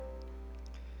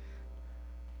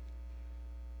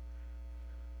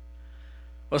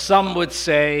Well, some would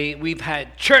say we've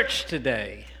had church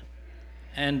today,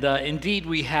 and indeed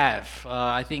we have.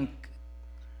 I think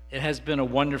it has been a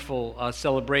wonderful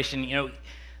celebration. You know,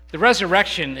 the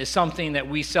resurrection is something that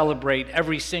we celebrate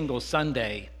every single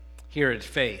Sunday here at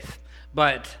Faith,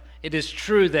 but it is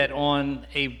true that on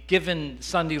a given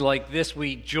Sunday like this,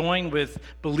 we join with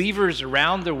believers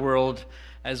around the world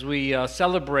as we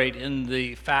celebrate in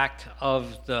the fact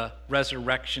of the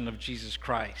resurrection of Jesus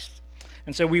Christ.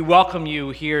 And so we welcome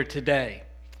you here today.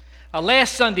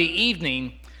 Last Sunday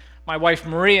evening, my wife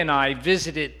Maria and I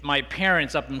visited my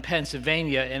parents up in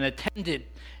Pennsylvania and attended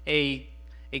a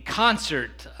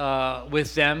concert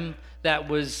with them that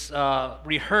was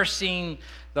rehearsing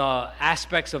the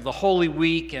aspects of the Holy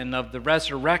Week and of the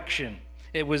resurrection.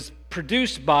 It was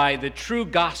produced by the True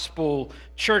Gospel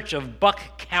Church of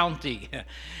Buck County.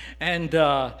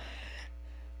 But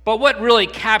what really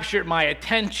captured my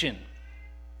attention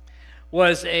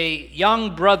was a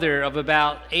young brother of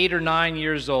about 8 or 9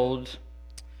 years old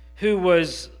who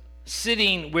was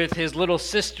sitting with his little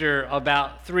sister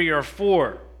about 3 or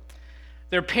 4.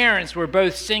 Their parents were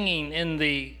both singing in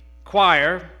the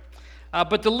choir,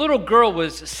 but the little girl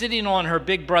was sitting on her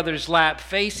big brother's lap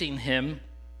facing him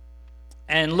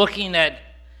and looking at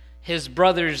his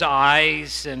brother's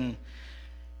eyes, and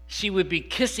she would be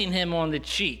kissing him on the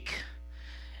cheek.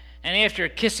 And after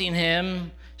kissing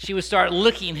him, she would start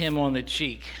licking him on the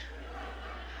cheek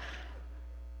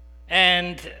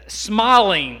and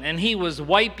smiling, and he was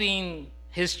wiping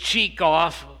his cheek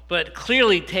off, but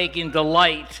clearly taking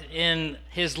delight in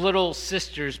his little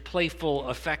sister's playful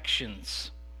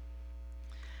affections.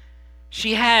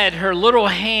 She had her little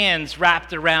hands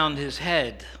wrapped around his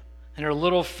head, and her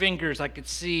little fingers, I could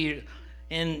see,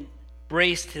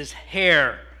 embraced his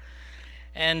hair.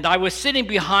 And I was sitting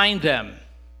behind them,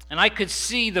 and I could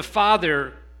see the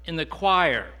father in the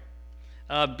choir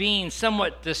being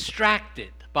somewhat distracted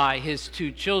by his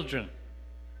 2 children.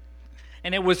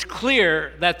 And it was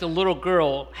clear that the little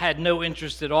girl had no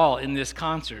interest at all in this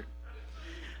concert,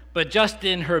 but just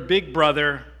in her big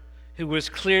brother, who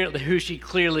she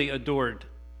clearly adored.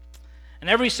 And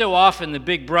every so often, the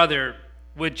big brother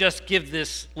would just give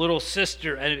this little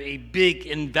sister a big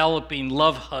enveloping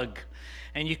love hug,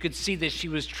 and you could see that she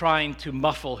was trying to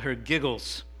muffle her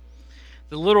giggles.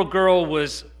 The little girl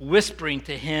was whispering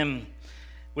to him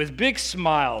with big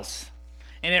smiles,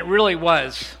 and it really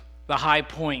was the high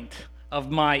point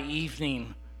of my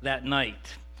evening that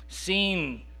night,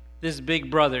 seeing this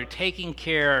big brother taking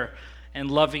care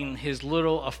and loving his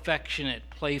little affectionate,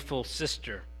 playful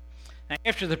sister. Now,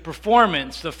 after the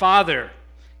performance, the father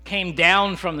came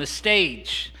down from the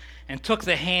stage and took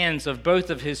the hands of both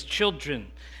of his children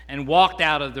and walked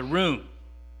out of the room.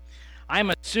 I'm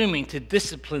assuming to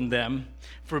discipline them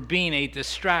for being a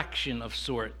distraction of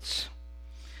sorts.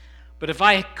 But if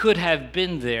I could have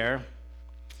been there,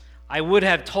 I would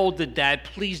have told the dad,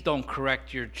 please don't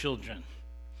correct your children.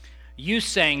 You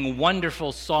sang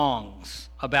wonderful songs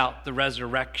about the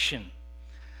resurrection,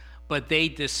 but they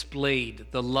displayed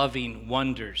the loving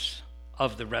wonders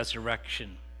of the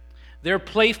resurrection. Their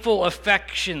playful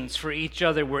affections for each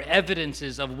other were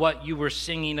evidences of what you were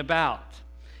singing about.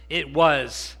 It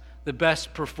was the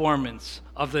best performance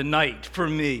of the night for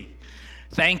me.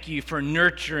 Thank you for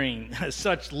nurturing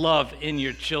such love in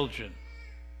your children.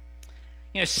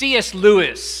 You know, C.S.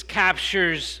 Lewis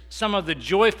captures some of the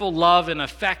joyful love and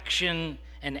affection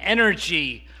and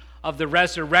energy of the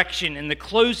resurrection in the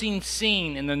closing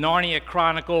scene in the Narnia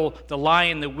Chronicle, The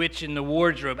Lion, the Witch, and the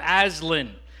Wardrobe.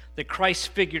 Aslan, the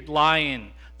Christ-figured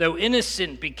lion, though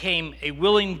innocent, became a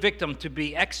willing victim to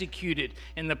be executed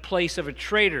in the place of a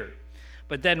traitor,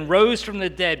 but then rose from the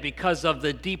dead because of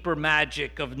the deeper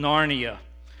magic of Narnia.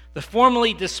 The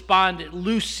formerly despondent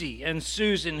Lucy and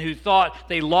Susan, who thought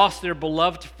they lost their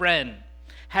beloved friend,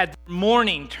 had their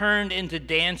mourning turned into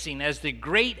dancing as the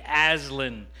great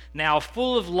Aslan, now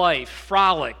full of life,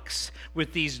 frolics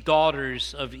with these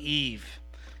daughters of Eve.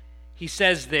 He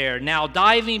says there, now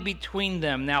diving between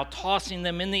them, now tossing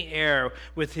them in the air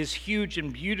with his huge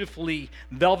and beautifully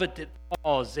velveted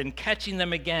paws, and catching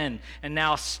them again, and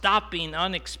now stopping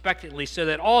unexpectedly so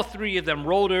that all 3 of them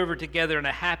rolled over together in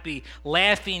a happy,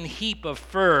 laughing heap of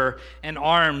fur and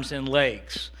arms and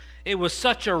legs. It was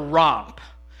such a romp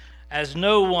as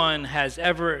no one has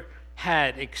ever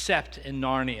had except in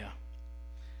Narnia.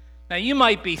 Now you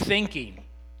might be thinking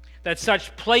that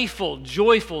such playful,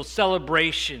 joyful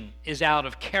celebration is out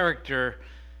of character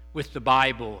with the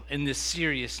Bible and the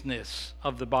seriousness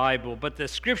of the Bible. But the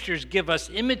scriptures give us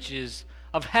images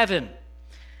of heaven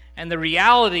and the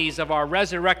realities of our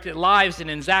resurrected lives. And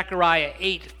in Zechariah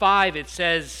 8:5, it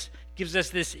says, gives us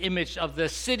this image of the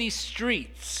city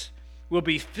streets will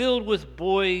be filled with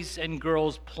boys and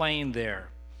girls playing there.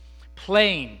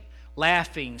 Playing,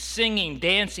 laughing, singing,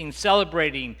 dancing,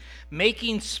 celebrating,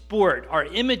 making sport are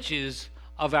images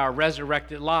of our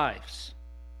resurrected lives.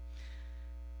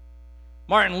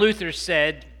 Martin Luther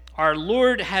said, "Our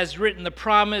Lord has written the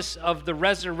promise of the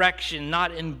resurrection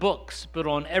not in books, but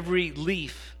on every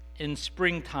leaf in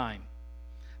springtime."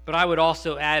 But I would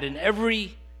also add, in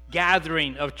every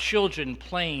gathering of children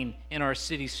playing in our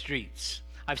city streets.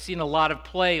 I've seen a lot of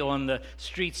play on the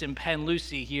streets in Penn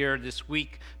Lucie here this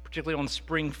week, particularly on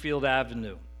Springfield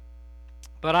Avenue.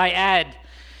 But I add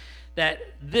that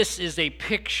this is a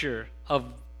picture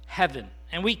of heaven.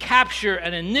 And we capture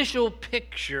an initial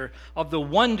picture of the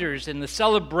wonders and the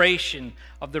celebration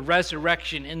of the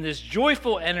resurrection in this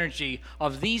joyful energy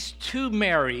of these two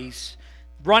Marys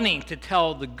running to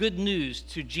tell the good news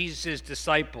to Jesus'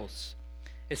 disciples.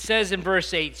 It says in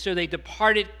verse 8, "So they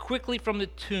departed quickly from the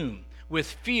tomb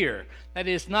with fear," that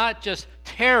is not just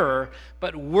terror,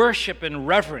 but worship and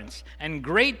reverence, "and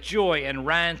great joy, and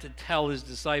ran to tell his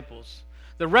disciples."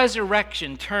 The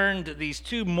resurrection turned these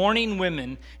two mourning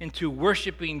women into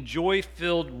worshiping,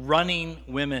 joy-filled, running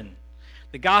women.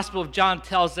 The Gospel of John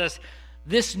tells us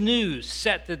this news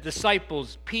set the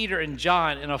disciples, Peter and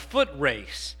John, in a foot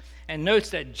race, and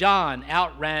notes that John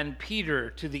outran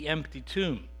Peter to the empty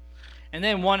tomb. And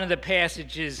then one of the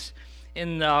passages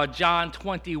in John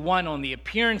 21 on the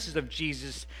appearances of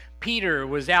Jesus, Peter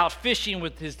was out fishing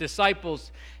with his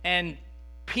disciples, and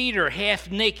Peter, half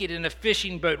naked in a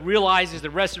fishing boat, realizes the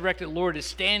resurrected Lord is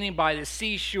standing by the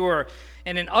seashore,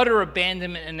 and in utter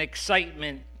abandonment and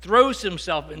excitement throws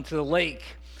himself into the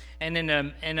lake and in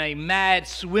a mad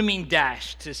swimming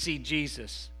dash to see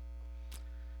Jesus.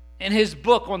 In his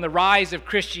book on the rise of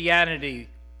Christianity,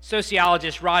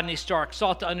 sociologist Rodney Stark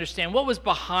sought to understand what was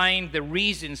behind the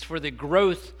reasons for the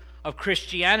growth of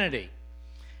Christianity,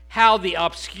 how the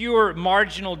obscure,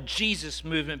 marginal Jesus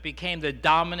movement became the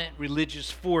dominant religious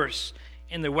force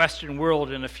in the Western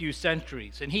world in a few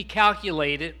centuries. And he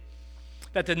calculated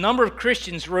that the number of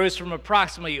Christians rose from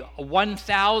approximately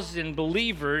 1,000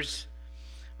 believers,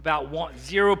 about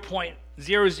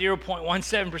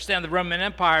 0.17% of the Roman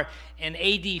Empire in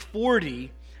AD 40,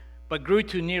 but grew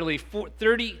to nearly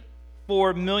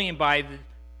 34 million by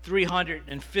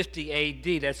 350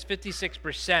 AD. That's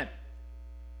 56%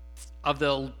 of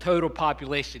the total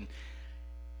population.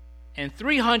 In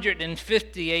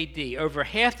 350 AD, over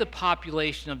half the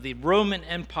population of the Roman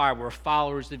Empire were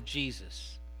followers of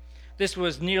Jesus. This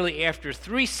was nearly after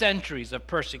 3 centuries of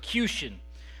persecution.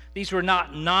 These were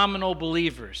not nominal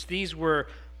believers. These were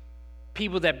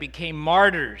people that became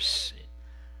martyrs.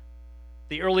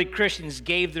 The early Christians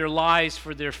gave their lives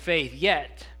for their faith,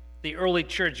 yet the early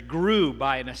church grew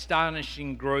by an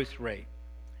astonishing growth rate.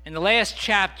 In the last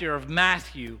chapter of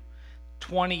Matthew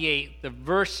 28, the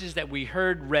verses that we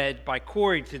heard read by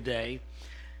Corey today,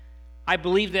 I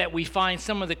believe that we find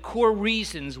some of the core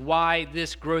reasons why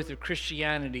this growth of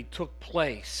Christianity took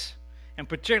place. And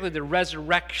particularly the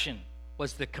resurrection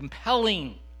was the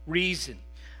compelling reason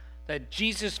that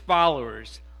Jesus'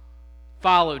 followers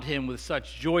followed him with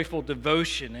such joyful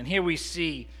devotion. And here we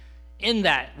see in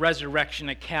that resurrection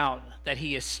account that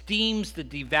he esteems the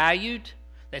devalued,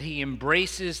 that he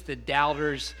embraces the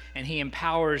doubters, and he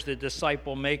empowers the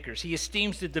disciple makers. He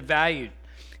esteems the devalued.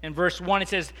 In verse 1, it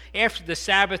says, "After the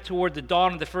Sabbath, toward the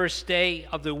dawn of the first day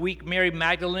of the week, Mary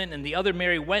Magdalene and the other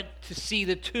Mary went to see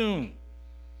the tomb."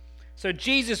 So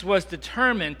Jesus was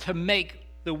determined to make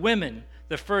the women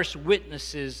the first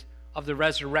witnesses of the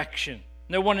resurrection.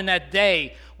 No one in that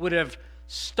day would have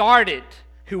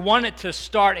who wanted to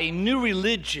start a new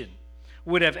religion,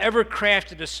 would have ever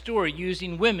crafted a story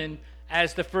using women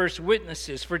as the first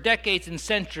witnesses. For decades and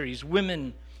centuries,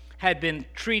 women had been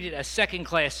treated as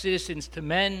second-class citizens to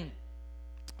men,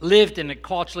 lived in a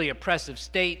culturally oppressive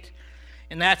state.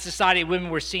 In that society, women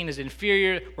were seen as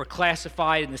inferior, were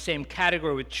classified in the same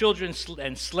category with children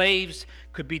and slaves,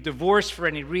 could be divorced for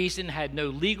any reason, had no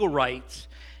legal rights,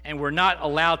 and were not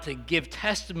allowed to give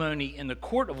testimony in the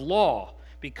court of law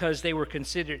because they were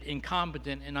considered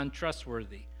incompetent and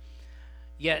untrustworthy.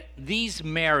 Yet these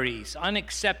Marys,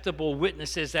 unacceptable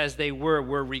witnesses as they were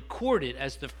recorded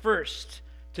as the first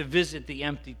to visit the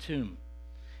empty tomb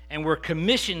and were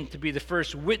commissioned to be the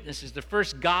first witnesses, the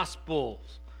first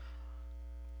gospels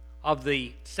of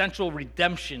the central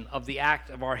redemption of the act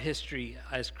of our history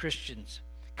as Christians.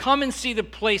 Come and see the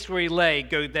place where he lay.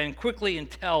 Go then quickly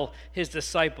and tell his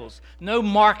disciples. No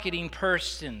marketing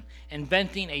person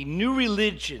inventing a new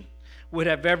religion would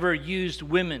have ever used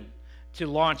women to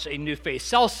launch a new faith.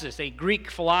 Celsus, a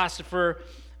Greek philosopher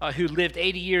who lived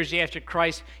 80 years after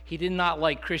Christ, he did not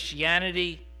like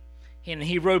Christianity. And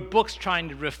he wrote books trying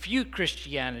to refute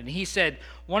Christianity. He said,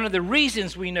 one of the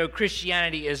reasons we know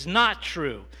Christianity is not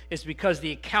true is because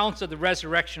the accounts of the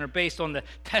resurrection are based on the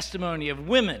testimony of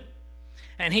women.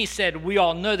 And he said, we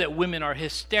all know that women are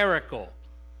hysterical.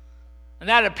 And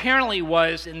that apparently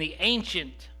was, in the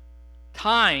ancient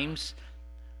times,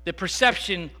 the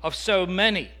perception of so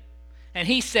many. And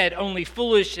he said only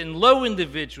foolish and low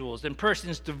individuals and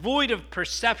persons devoid of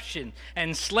perception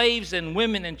and slaves and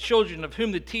women and children of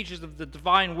whom the teachers of the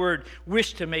divine word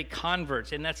wish to make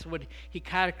converts. And that's what he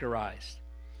categorized.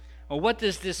 Well, what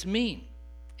does this mean?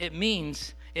 It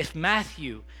means if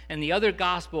Matthew and the other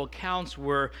gospel accounts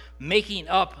were making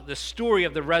up the story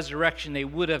of the resurrection, they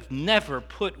would have never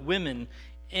put women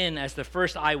in as the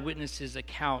first eyewitnesses'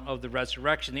 account of the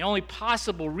resurrection. The only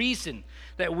possible reason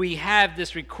that we have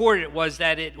this recorded was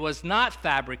that it was not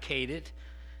fabricated.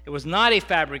 It was not a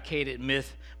fabricated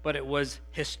myth, but it was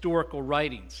historical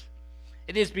writings.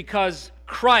 It is because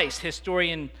Christ,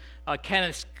 historian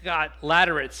Kenneth Scott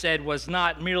Latourette said, was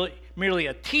not merely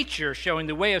a teacher showing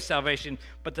the way of salvation,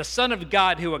 but the Son of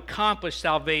God who accomplished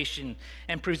salvation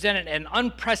and presented an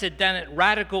unprecedented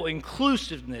radical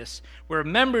inclusiveness where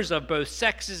members of both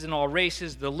sexes and all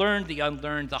races, the learned, the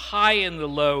unlearned, the high and the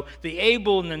low, the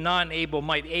able and the non-able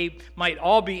might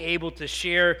all be able to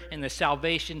share in the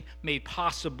salvation made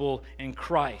possible in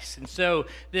Christ. And so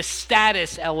this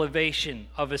status elevation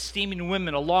of esteeming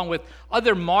women along with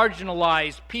other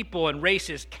marginalized people and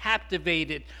races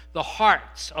captivated the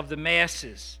hearts of the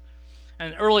masses.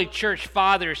 An early church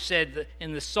father said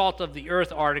in the Salt of the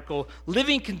Earth article,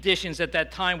 living conditions at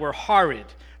that time were horrid.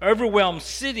 Overwhelmed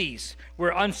cities were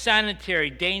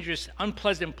unsanitary, dangerous,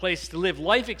 unpleasant places to live.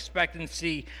 Life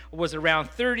expectancy was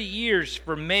around 30 years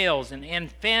for males, and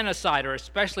infanticide, or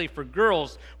especially for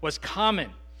girls, was common.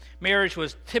 Marriage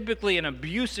was typically an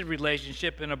abusive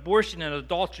relationship, and abortion and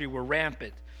adultery were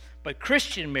rampant. But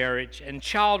Christian marriage and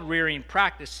child-rearing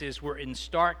practices were in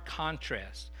stark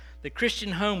contrast. The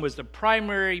Christian home was the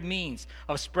primary means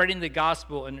of spreading the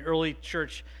gospel in early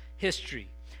church history.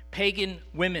 Pagan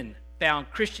women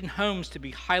found Christian homes to be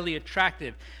highly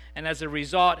attractive, and as a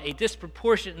result, a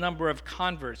disproportionate number of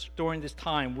converts during this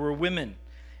time were women.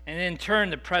 And in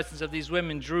turn, the presence of these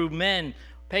women drew men,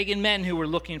 pagan men who were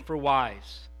looking for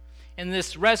wives. In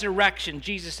this resurrection,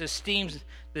 Jesus esteems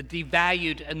the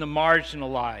devalued and the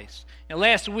marginalized. And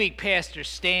last week, Pastor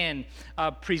Stan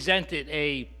presented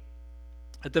a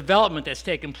development that's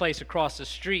taken place across the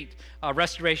street,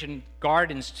 Restoration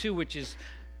Gardens 2, which is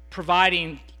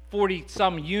providing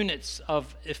 40-some units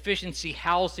of efficiency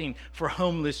housing for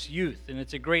homeless youth. And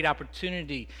it's a great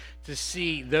opportunity to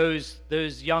see those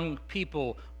young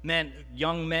people,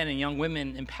 young men and young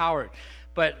women empowered.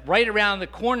 But right around the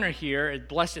corner here at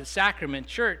Blessed Sacrament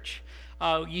Church,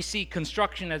 you see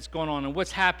construction that's going on. And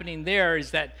what's happening there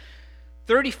is that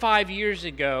 35 years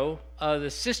ago, the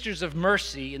Sisters of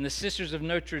Mercy and the Sisters of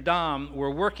Notre Dame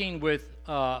were working with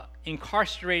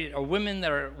incarcerated, or women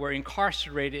that were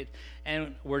incarcerated,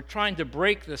 and were trying to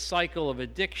break the cycle of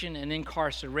addiction and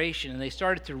incarceration. And they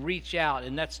started to reach out,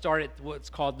 and that started what's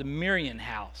called the Miriam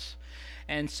House.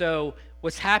 And so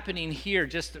what's happening here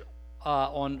just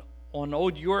on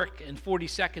Old York and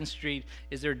 42nd Street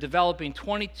is they're developing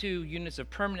 22 units of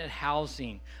permanent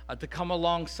housing to come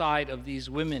alongside of these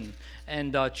women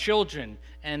and children,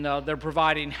 and they're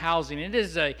providing housing. It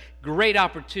is a great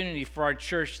opportunity for our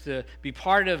church to be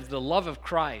part of the love of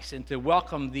Christ and to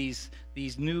welcome these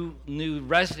new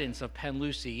residents of Penn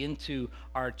Lucy into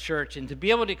our church and to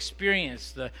be able to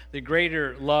experience the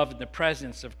greater love and the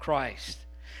presence of Christ.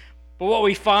 But what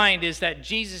we find is that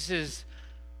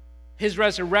His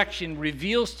resurrection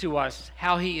reveals to us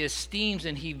how he esteems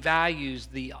and he values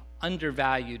the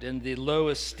undervalued and the low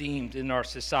esteemed in our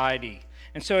society.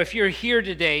 And so if you're here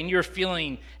today and you're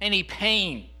feeling any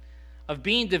pain of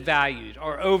being devalued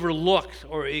or overlooked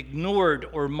or ignored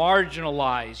or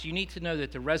marginalized, you need to know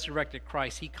that the resurrected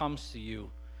Christ, he comes to you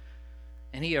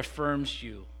and he affirms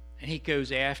you and he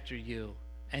goes after you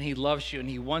and he loves you and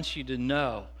he wants you to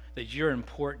know that you're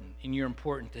important and you're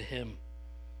important to him.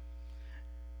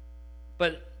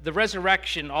 But the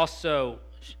resurrection also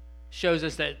shows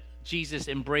us that Jesus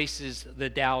embraces the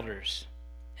doubters.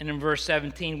 And in verse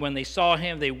 17, when they saw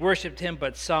him, they worshiped him,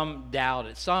 but some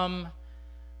doubted. Some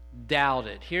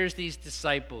doubted. Here's these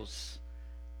disciples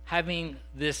having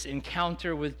this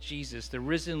encounter with Jesus, the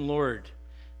risen Lord.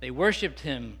 They worshiped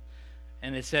him,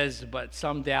 and it says, but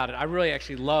some doubted. I really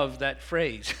actually love that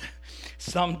phrase.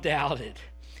 Some doubted.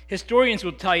 Historians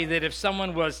will tell you that if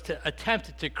someone was to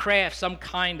attempt to craft some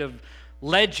kind of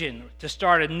legend to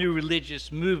start a new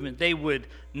religious movement, they would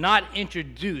not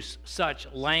introduce such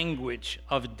language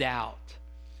of doubt.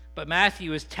 But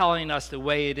Matthew is telling us the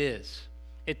way it is.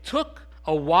 It took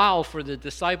a while for the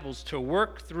disciples to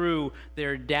work through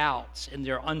their doubts and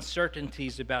their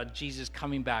uncertainties about Jesus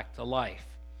coming back to life.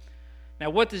 Now,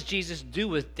 what does Jesus do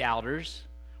with doubters?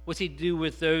 What's he do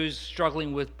with those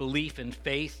struggling with belief and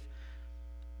faith?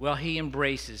 Well, he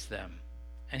embraces them,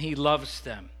 and he loves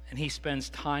them, and he spends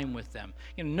time with them.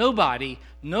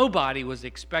 Nobody was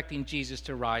expecting Jesus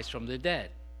to rise from the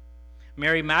dead.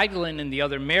 Mary Magdalene and the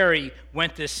other Mary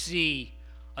went to see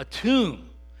a tomb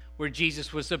where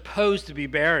Jesus was supposed to be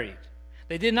buried.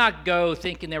 They did not go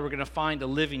thinking they were going to find a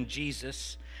living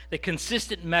Jesus. The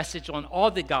consistent message on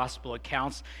all the gospel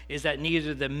accounts is that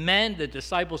neither the men, the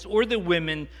disciples, or the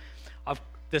women of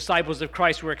disciples of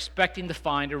Christ were expecting to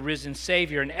find a risen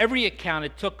Savior. In every account,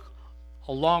 it took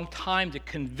a long time to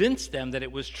convince them that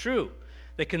it was true.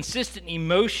 The consistent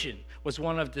emotion was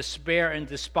one of despair and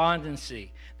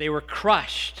despondency. They were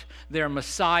crushed. Their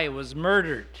Messiah was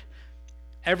murdered.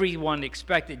 Everyone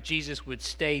expected Jesus would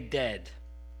stay dead.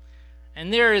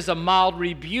 And there is a mild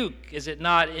rebuke, is it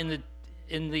not,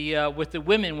 with the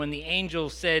women when the angel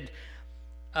said,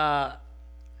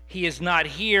 he is not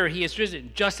here, he is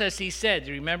risen, just as he said.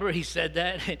 Do you remember he said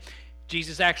that?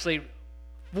 Jesus actually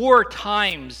 4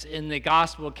 times in the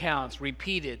gospel accounts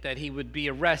repeated that he would be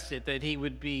arrested, that he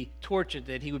would be tortured,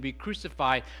 that he would be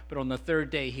crucified, but on the 3rd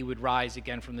day he would rise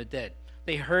again from the dead.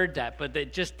 They heard that, but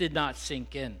it just did not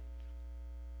sink in.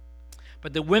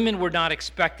 But the women were not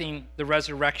expecting the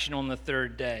resurrection on the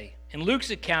 3rd day. In Luke's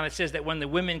account, it says that when the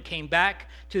women came back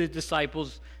to the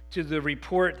disciples, to the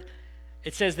report,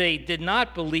 it says they did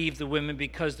not believe the women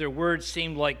because their words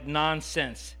seemed like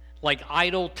nonsense, like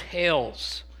idle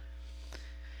tales.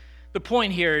 The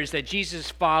point here is that Jesus'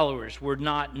 followers were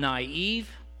not naive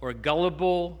or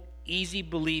gullible,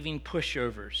 easy-believing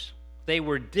pushovers. They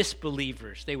were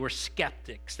disbelievers. They were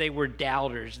skeptics. They were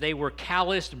doubters. They were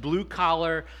calloused,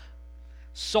 blue-collar,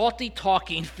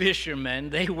 salty-talking fishermen.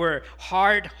 They were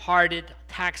hard-hearted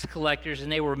tax collectors,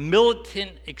 and they were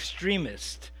militant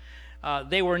extremists.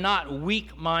 They were not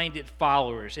weak-minded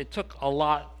followers. It took a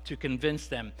lot to convince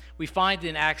them. We find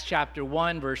in Acts chapter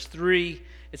 1, verse 3,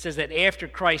 it says that after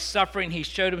Christ's suffering, he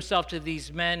showed himself to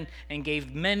these men and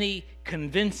gave many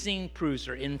convincing proofs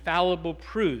or infallible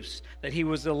proofs that he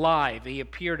was alive. He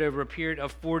appeared over a period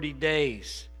of 40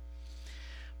 days.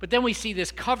 But then we see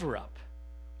this cover-up.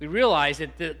 We realize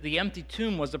that the empty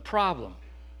tomb was a problem.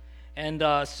 And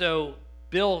so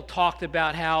Bill talked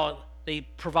about how they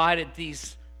provided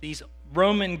these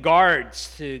Roman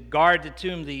guards to guard the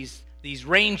tomb, these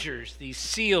rangers, these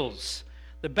SEALs,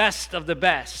 the best of the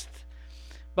best.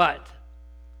 But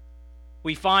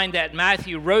we find that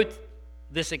Matthew wrote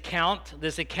this account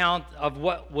of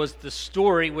what was the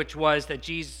story, which was that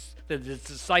the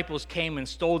disciples came and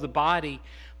stole the body.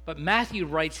 But Matthew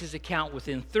writes his account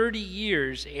within 30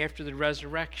 years after the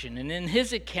resurrection. And in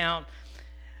his account,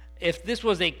 if this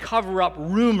was a cover-up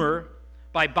rumor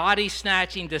by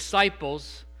body-snatching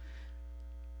disciples,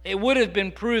 it would have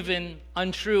been proven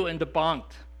untrue and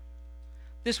debunked.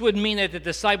 This would mean that the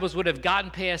disciples would have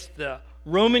gotten past the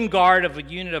Roman guard of a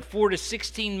unit of 4 to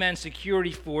 16 men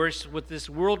security force with this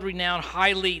world-renowned,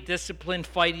 highly disciplined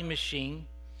fighting machine,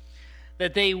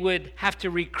 that they would have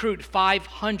to recruit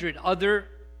 500 other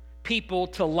people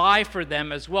to lie for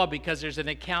them as well, because there's an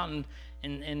account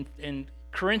in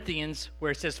Corinthians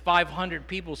where it says 500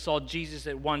 people saw Jesus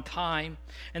at one time.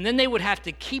 And then they would have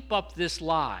to keep up this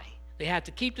lie. They had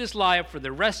to keep this lie up for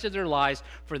the rest of their lives,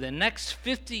 for the next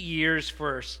 50 years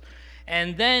first.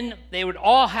 And then they would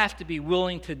all have to be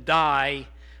willing to die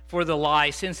for the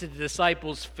lie, since the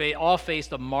disciples all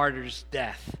faced a martyr's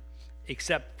death,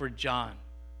 except for John.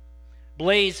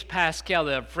 Blaise Pascal,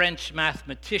 the French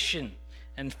mathematician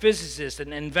and physicist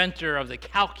and inventor of the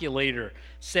calculator,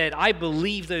 said, "I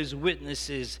believe those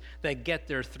witnesses that get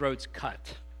their throats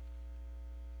cut."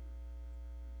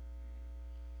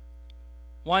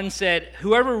 One said,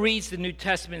 "Whoever reads the New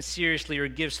Testament seriously or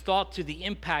gives thought to the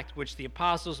impact which the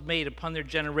apostles made upon their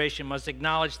generation must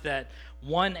acknowledge that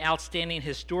one outstanding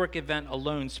historic event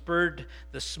alone spurred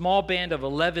the small band of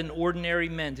 11 ordinary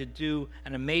men to do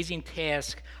an amazing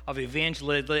task of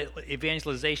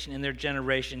evangelization in their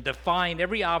generation, defying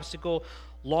every obstacle,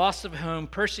 loss of home,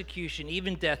 persecution,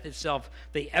 even death itself.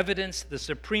 They evidenced the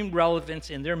supreme relevance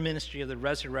in their ministry of the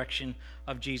resurrection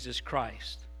of Jesus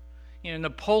Christ."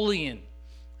 Napoleon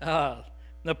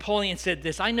said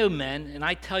this, "I know men, and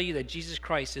I tell you that Jesus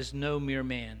Christ is no mere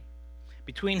man.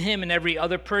 Between him and every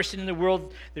other person in the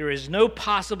world, there is no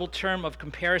possible term of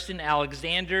comparison.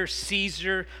 Alexander,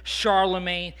 Caesar,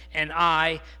 Charlemagne, and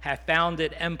I have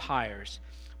founded empires.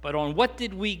 But on what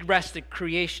did we rest the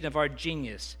creation of our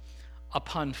genius?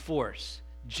 Upon force,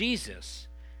 Jesus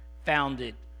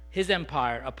founded his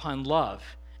empire upon love,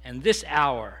 and this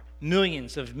hour,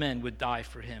 millions of men would die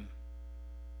for him.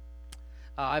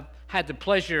 I've had the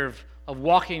pleasure of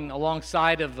walking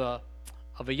alongside of a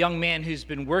young man who's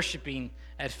been worshiping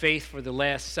at Faith for the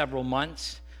last several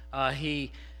months.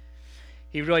 He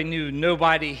really knew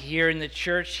nobody here in the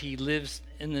church. He lives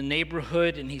in the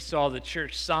neighborhood, and he saw the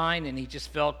church sign, and he just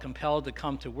felt compelled to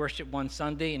come to worship one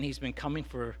Sunday, and he's been coming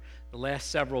for the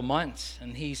last several months.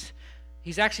 And he's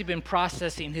actually been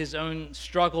processing his own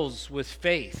struggles with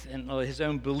faith and his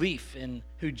own belief in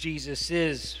who Jesus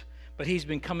is. But he's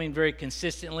been coming very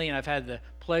consistently, and I've had the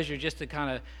pleasure just to kind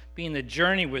of be in the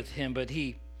journey with him. But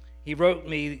he wrote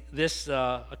me this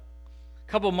a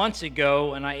couple months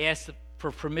ago, and I asked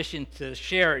for permission to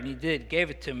share it, and he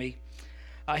gave it to me.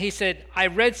 He said, "I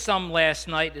read some last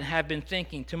night and have been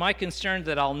thinking, to my concern,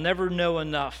 that I'll never know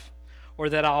enough, or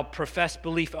that I'll profess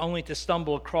belief only to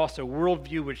stumble across a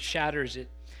worldview which shatters it.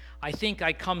 I think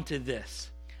I come to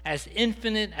this. As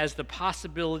infinite as the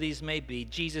possibilities may be,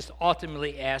 Jesus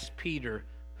ultimately asked Peter,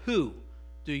 'Who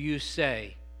do you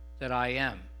say that I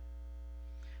am?'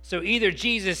 So either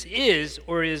Jesus is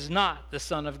or is not the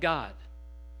Son of God.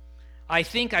 I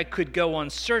think I could go on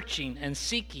searching and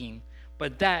seeking,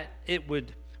 but that it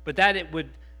would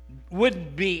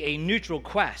be a neutral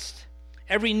quest.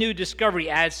 Every new discovery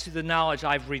adds to the knowledge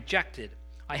I've rejected.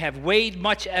 I have weighed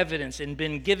much evidence and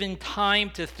been given time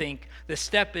to think. The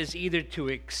step is either to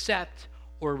accept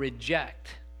or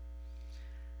reject.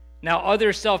 Now,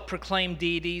 other self-proclaimed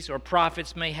deities or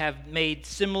prophets may have made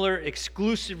similar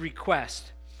exclusive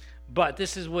requests, but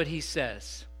this is what he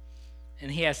says,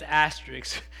 and he has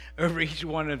asterisks over each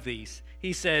one of these.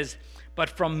 He says, "But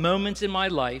from moments in my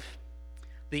life,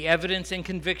 the evidence and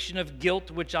conviction of guilt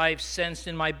which I have sensed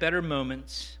in my better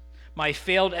moments, my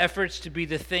failed efforts to be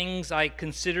the things I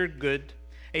consider good,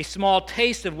 a small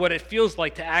taste of what it feels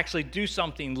like to actually do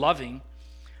something loving,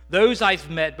 those I've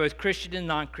met, both Christian and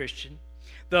non-Christian,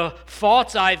 the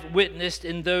faults I've witnessed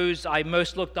in those I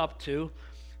most looked up to,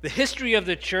 the history of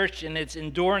the church and its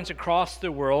endurance across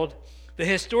the world, the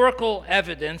historical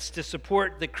evidence to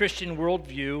support the Christian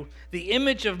worldview, the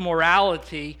image of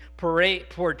morality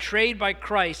portrayed by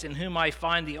Christ, in whom I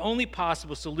find the only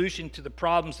possible solution to the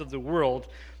problems of the world,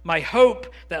 my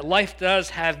hope that life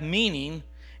does have meaning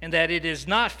and that it is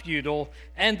not futile,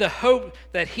 and the hope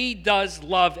that he does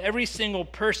love every single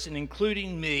person,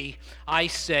 including me, I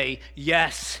say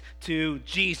yes to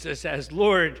Jesus as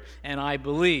Lord, and I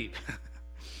believe."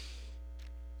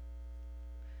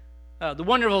 The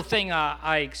wonderful thing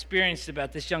I experienced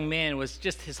about this young man was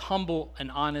just his humble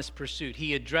and honest pursuit.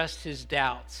 He addressed his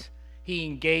doubts. He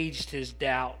engaged his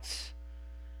doubts.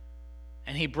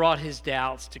 And he brought his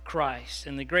doubts to Christ.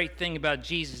 And the great thing about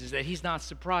Jesus is that he's not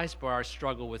surprised by our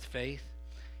struggle with faith.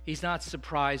 He's not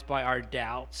surprised by our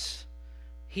doubts.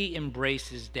 He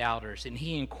embraces doubters, and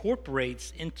he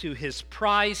incorporates into his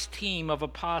prize team of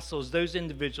apostles those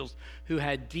individuals who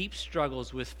had deep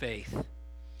struggles with faith.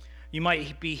 You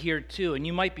might be here too, and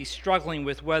you might be struggling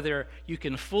with whether you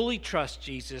can fully trust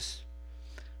Jesus.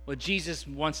 Well, Jesus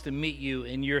wants to meet you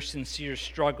in your sincere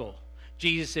struggle.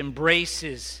 Jesus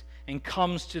embraces and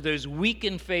comes to those weak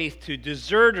in faith, to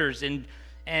deserters and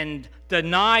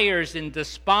deniers and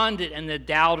despondent and the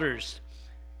doubters.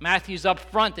 Matthew's up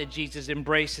front that Jesus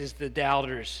embraces the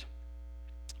doubters.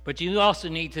 But you also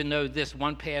need to know this.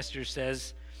 One pastor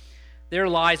says, there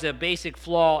lies a basic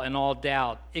flaw in all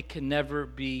doubt. It can never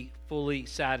be fully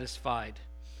satisfied.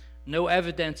 No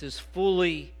evidence is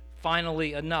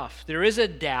finally enough. There is a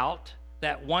doubt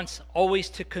that wants always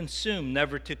to consume,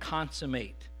 never to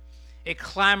consummate. It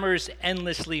clamors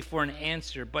endlessly for an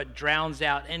answer, but drowns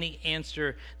out any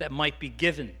answer that might be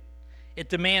given. It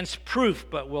demands proof,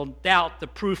 but will doubt the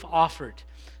proof offered.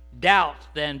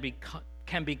 Doubt then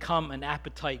can become an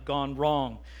appetite gone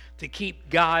wrong, to keep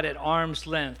God at arm's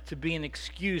length, to be an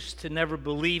excuse to never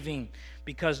believing,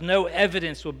 because no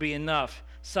evidence will be enough.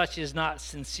 Such is not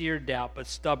sincere doubt, but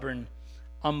stubborn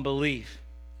unbelief.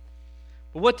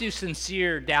 But what do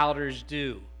sincere doubters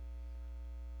do?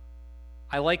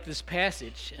 I like this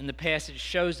passage, and the passage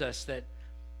shows us that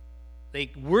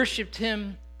they worshiped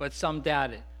him, but some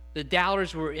doubted. The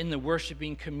doubters were in the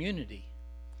worshiping community.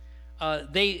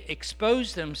 They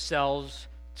exposed themselves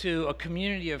to a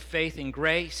community of faith and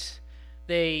grace.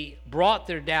 They brought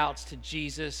their doubts to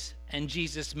Jesus, and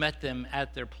Jesus met them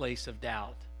at their place of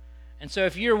doubt. And so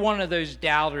if you're one of those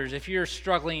doubters, if you're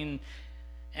struggling,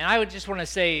 and I would just want to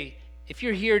say, if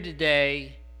you're here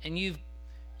today and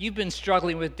you've been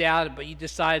struggling with doubt, but you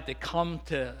decided to come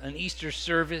to an Easter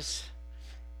service,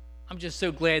 I'm just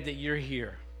so glad that you're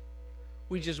here.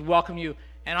 We just welcome you.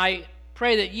 And I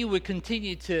pray that you would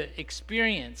continue to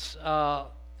experience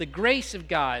the grace of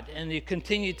God and you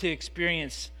continue to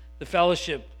experience the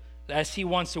fellowship as he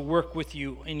wants to work with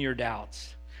you in your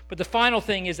doubts. But the final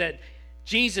thing is that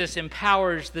Jesus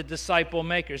empowers the disciple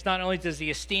makers. Not only does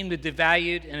he esteem the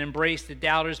devalued and embrace the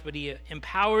doubters, but he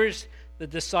empowers the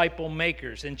disciple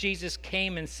makers. And Jesus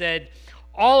came and said,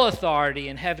 "All authority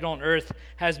in heaven and on earth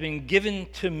has been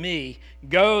given to me.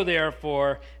 Go,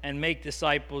 therefore, and make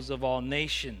disciples of all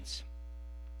nations."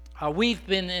 We've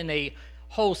been in a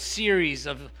whole series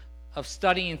of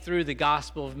studying through the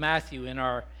Gospel of Matthew in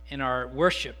our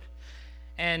worship.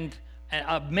 And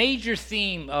a major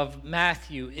theme of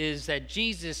Matthew is that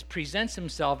Jesus presents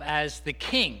himself as the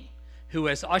king who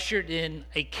has ushered in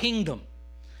a kingdom.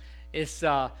 It's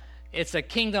a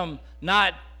kingdom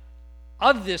not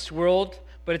of this world,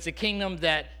 but it's a kingdom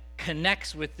that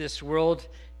connects with this world,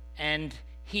 and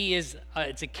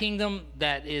it's a kingdom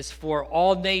that is for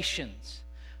all nations.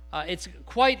 It's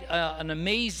quite an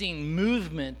amazing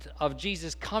movement of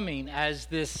Jesus coming as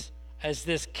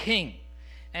this king.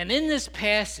 And in this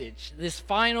passage, this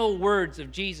final words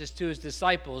of Jesus to his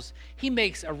disciples, he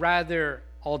makes a rather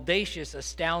audacious,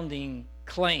 astounding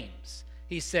claims.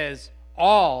 He says,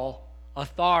 "All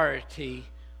authority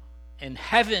in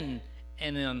heaven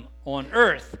and on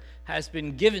earth has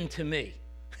been given to me."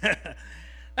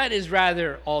 That is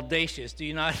rather audacious, do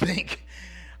you not think?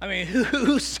 I mean,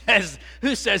 who says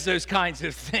those kinds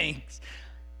of things?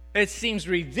 It seems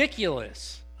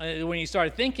ridiculous when you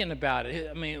start thinking about it.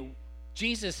 I mean,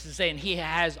 Jesus is saying he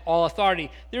has all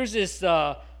authority. There's this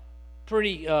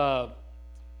pretty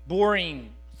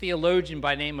boring theologian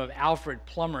by the name of Alfred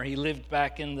Plummer. He lived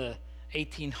back in the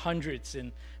 1800s,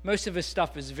 and most of his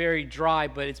stuff is very dry,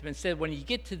 but it's been said when you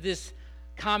get to this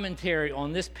commentary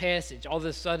on this passage, all of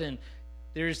a sudden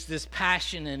there's this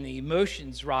passion and the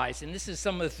emotions rise. And this is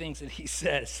some of the things that he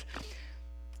says.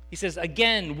 He says,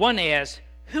 "Again, one asks,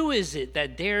 who is it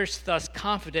that dares thus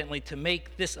confidently to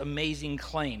make this amazing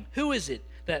claim? Who is it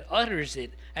that utters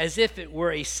it as if it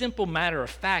were a simple matter of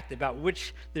fact about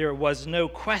which there was no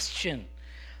question?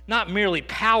 Not merely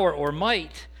power or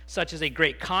might, such as a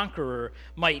great conqueror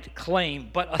might claim,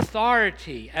 but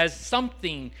authority as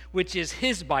something which is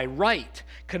his by right,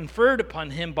 conferred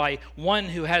upon him by one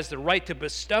who has the right to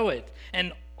bestow it,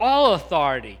 and all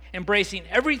authority, embracing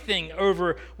everything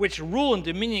over which rule and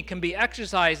dominion can be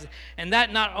exercised, and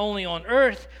that not only on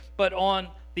earth, but on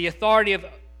the authority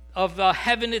of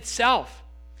heaven itself."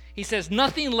 He says,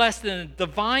 "Nothing less than the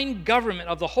divine government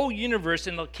of the whole universe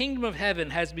and the kingdom of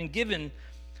heaven has been given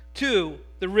to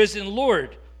the risen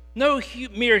Lord. No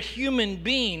mere human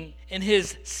being in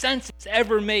his senses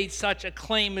ever made such a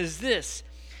claim as this.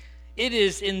 It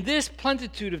is in this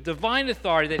plenitude of divine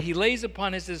authority that he lays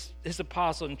upon his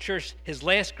apostle and church his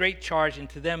last great charge, and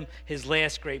to them his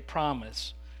last great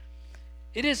promise."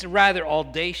 It is rather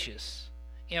audacious.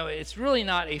 You know, it's really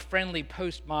not a friendly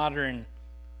postmodern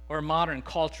or modern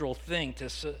cultural thing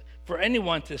for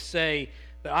anyone to say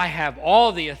that I have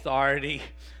all the authority,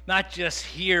 not just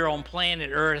here on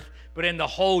planet Earth, but in the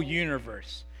whole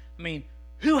universe. I mean,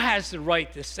 who has the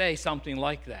right to say something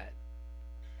like that?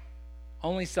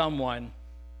 Only someone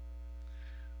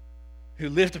who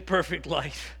lived a perfect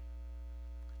life,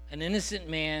 an innocent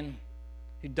man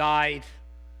who died,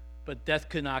 but death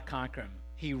could not conquer him.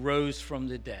 He rose from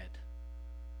the dead.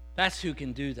 That's who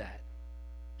can do that.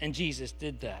 And Jesus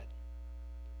did that.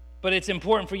 But it's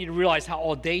important for you to realize how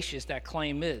audacious that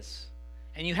claim is.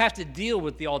 And you have to deal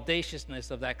with the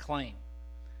audaciousness of that claim.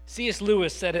 C.S.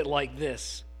 Lewis said it like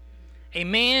this: "A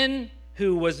man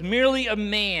who was merely a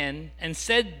man and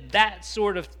said the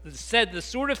sort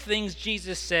of things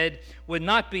Jesus said would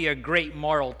not be a great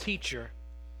moral teacher.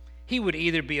 He would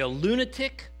either be a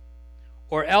lunatic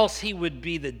or else he would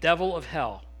be the devil of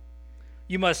hell.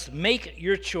 You must make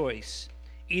your choice.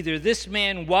 Either this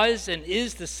man was and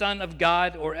is the Son of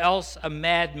God, or else a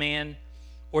madman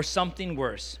or something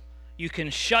worse. You can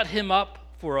shut him up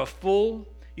for a fool,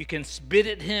 you can spit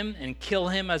at him and kill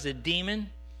him as a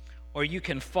demon, or you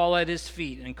can fall at his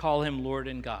feet and call him Lord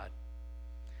and God.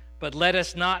 But let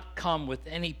us not come with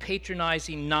any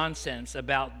patronizing nonsense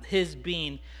about his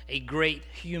being a great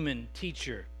human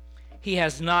teacher. He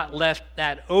has not left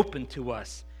that open to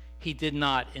us. He did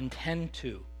not intend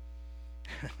to."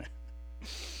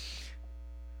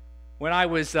 When I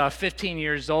was 15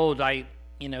 years old, I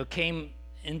came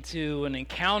into an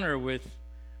encounter with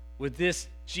this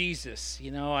Jesus.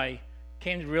 I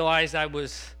came to realize I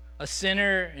was a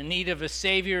sinner in need of a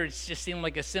Savior. It just seemed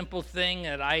like a simple thing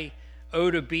that I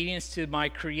owed obedience to my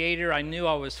Creator. I knew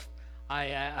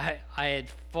I had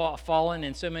fallen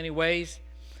in so many ways,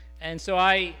 And so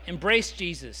I embraced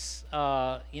Jesus.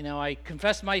 I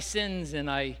confessed my sins and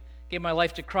I gave my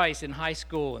life to Christ in high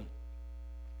school.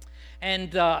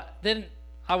 And then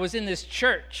I was in this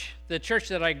church, the church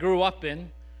that I grew up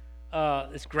in,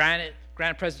 this Granite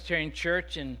Presbyterian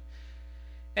Church.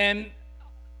 And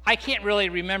I can't really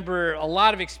remember a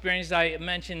lot of experience. I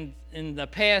mentioned in the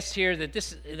past here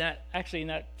that actually in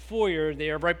that foyer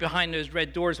there, right behind those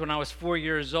red doors when I was 4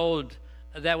 years old,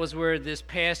 that was where this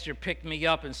pastor picked me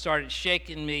up and started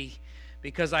shaking me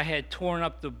because I had torn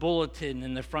up the bulletin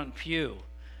in the front pew.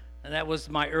 And that was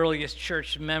my earliest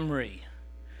church memory.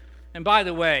 And by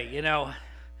the way,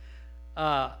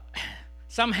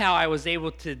 somehow I was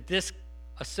able to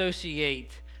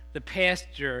disassociate the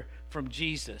pastor from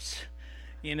Jesus.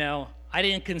 I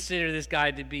didn't consider this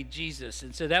guy to be Jesus,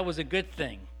 and so that was a good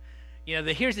thing.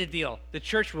 Here's the deal. The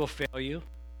church will fail you.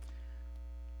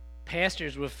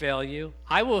 Pastors will fail you.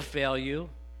 I will fail you.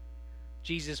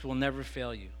 Jesus will never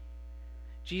fail you.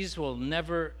 Jesus will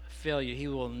never fail you. He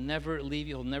will never leave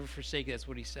you. He'll never forsake you. That's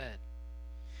what he said.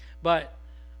 But,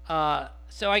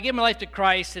 so I gave my life to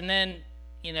Christ, and then,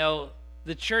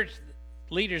 the church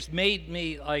leaders made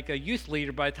me like a youth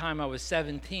leader by the time I was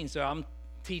 17. So I'm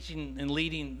teaching and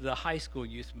leading the high school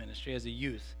youth ministry as a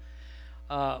youth,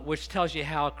 which tells you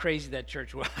how crazy that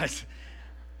church was.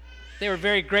 They were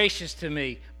very gracious to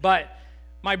me. But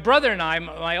my brother and I,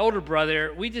 my older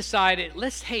brother, we decided,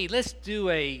 let's do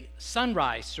a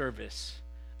sunrise service,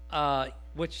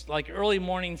 which like early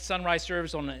morning sunrise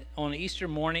service on Easter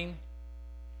morning.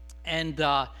 And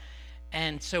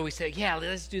so we said, yeah,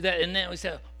 let's do that. And then we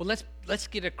said, well, let's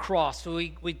get a cross. So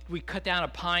we cut down a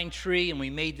pine tree and we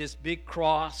made this big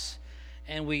cross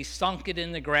and we sunk it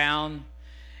in the ground.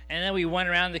 And then we went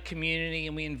around the community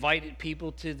and we invited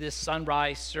people to this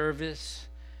sunrise service.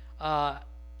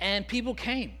 And people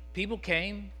came.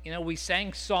 We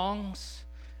sang songs.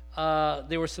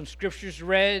 There were some scriptures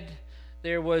read.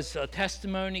 There was a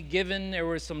testimony given. There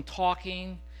was some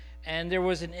talking. And there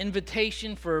was an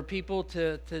invitation for people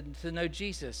to know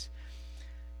Jesus.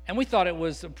 And we thought it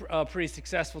was a pretty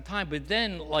successful time. But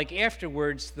then, like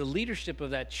afterwards, the leadership of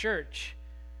that church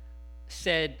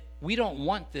said, we don't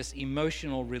want this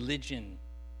emotional religion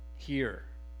here.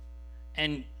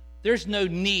 And there's no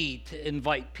need to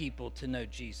invite people to know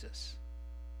Jesus.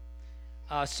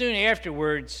 Soon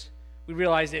afterwards, we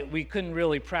realized that we couldn't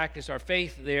really practice our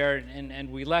faith there, and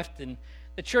we left. And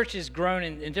the church has grown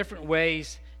in different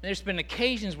ways. And there's been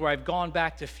occasions where I've gone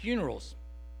back to funerals.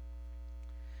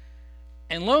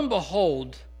 And lo and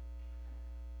behold,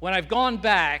 when I've gone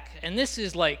back, and this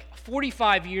is like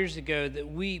 45 years ago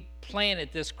that we planted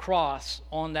this cross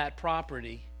on that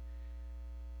property,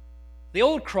 the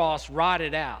old cross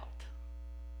rotted out.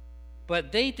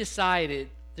 But they decided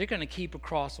they're going to keep a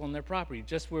cross on their property,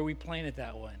 just where we planted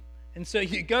that one. And so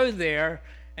you go there,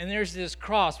 and there's this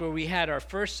cross where we had our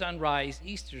first sunrise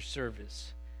Easter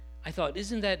service. I thought,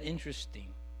 isn't that interesting?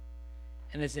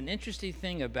 And it's an interesting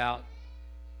thing about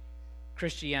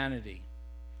Christianity.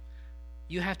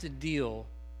 You have to deal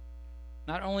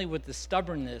not only with the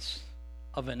stubbornness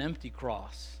of an empty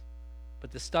cross,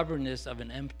 but the stubbornness of an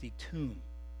empty tomb.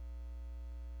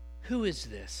 Who is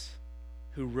this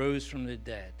who rose from the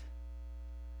dead?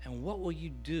 And what will you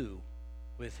do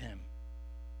with him?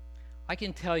 I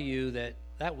can tell you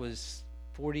that was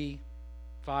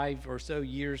 45 or so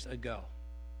years ago.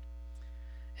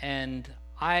 And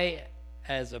I,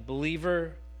 as a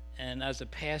believer and as a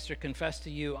pastor, confess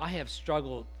to you, I have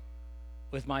struggled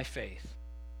with my faith.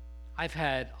 I've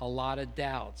had a lot of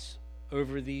doubts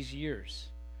over these years.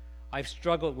 I've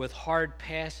struggled with hard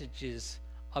passages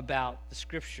about the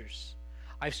scriptures.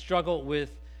 I've struggled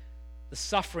with the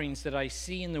sufferings that I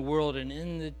see in the world and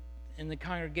in the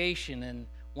congregation, and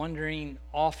wondering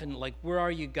often, like, where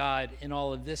are you, God, in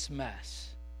all of this mess?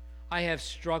 I have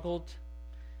struggled,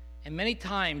 and many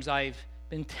times I've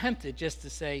been tempted just to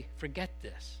say, forget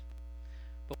this.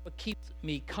 But what keeps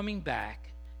me coming back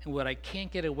and what I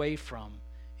can't get away from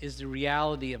is the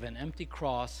reality of an empty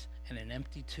cross and an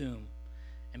empty tomb.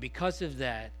 And because of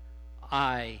that,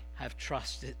 I have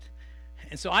trusted.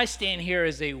 And so I stand here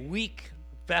as a weak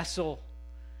vessel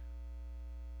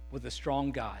with a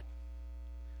strong God.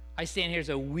 I stand here as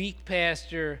a weak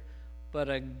pastor, but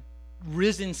a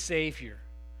risen Savior.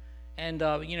 And,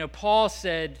 Paul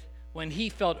said when he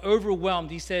felt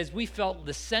overwhelmed, he says, we felt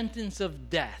the sentence of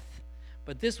death.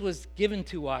 But this was given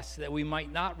to us that we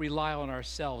might not rely on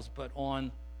ourselves, but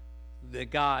on the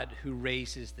God who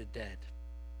raises the dead.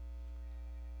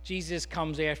 Jesus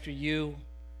comes after you.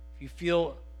 If you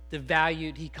feel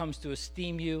devalued, he comes to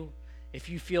esteem you. If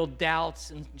you feel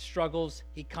doubts and struggles,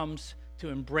 he comes to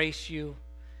embrace you.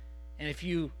 And if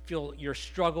you feel your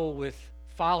struggle with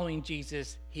following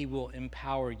Jesus, he will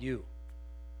empower you.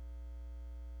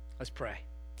 Let's pray.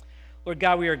 Lord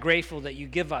God, we are grateful that you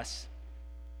give us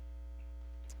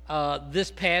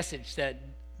this passage that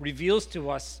reveals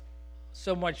to us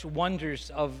so much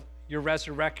wonders of your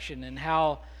resurrection and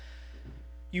how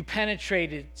you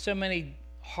penetrated so many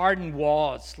hardened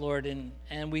walls, Lord,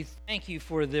 and we thank you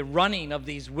for the running of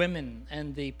these women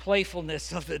and the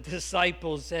playfulness of the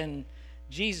disciples. And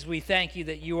Jesus, we thank you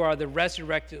that you are the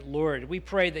resurrected Lord. We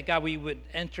pray that, God, we would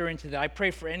enter into that. I pray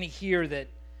for any here that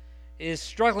is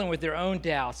struggling with their own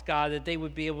doubts, God, that they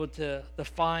would be able to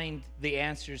find the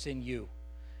answers in you.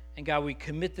 And God, we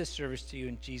commit this service to you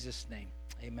in Jesus' name.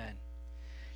 Amen.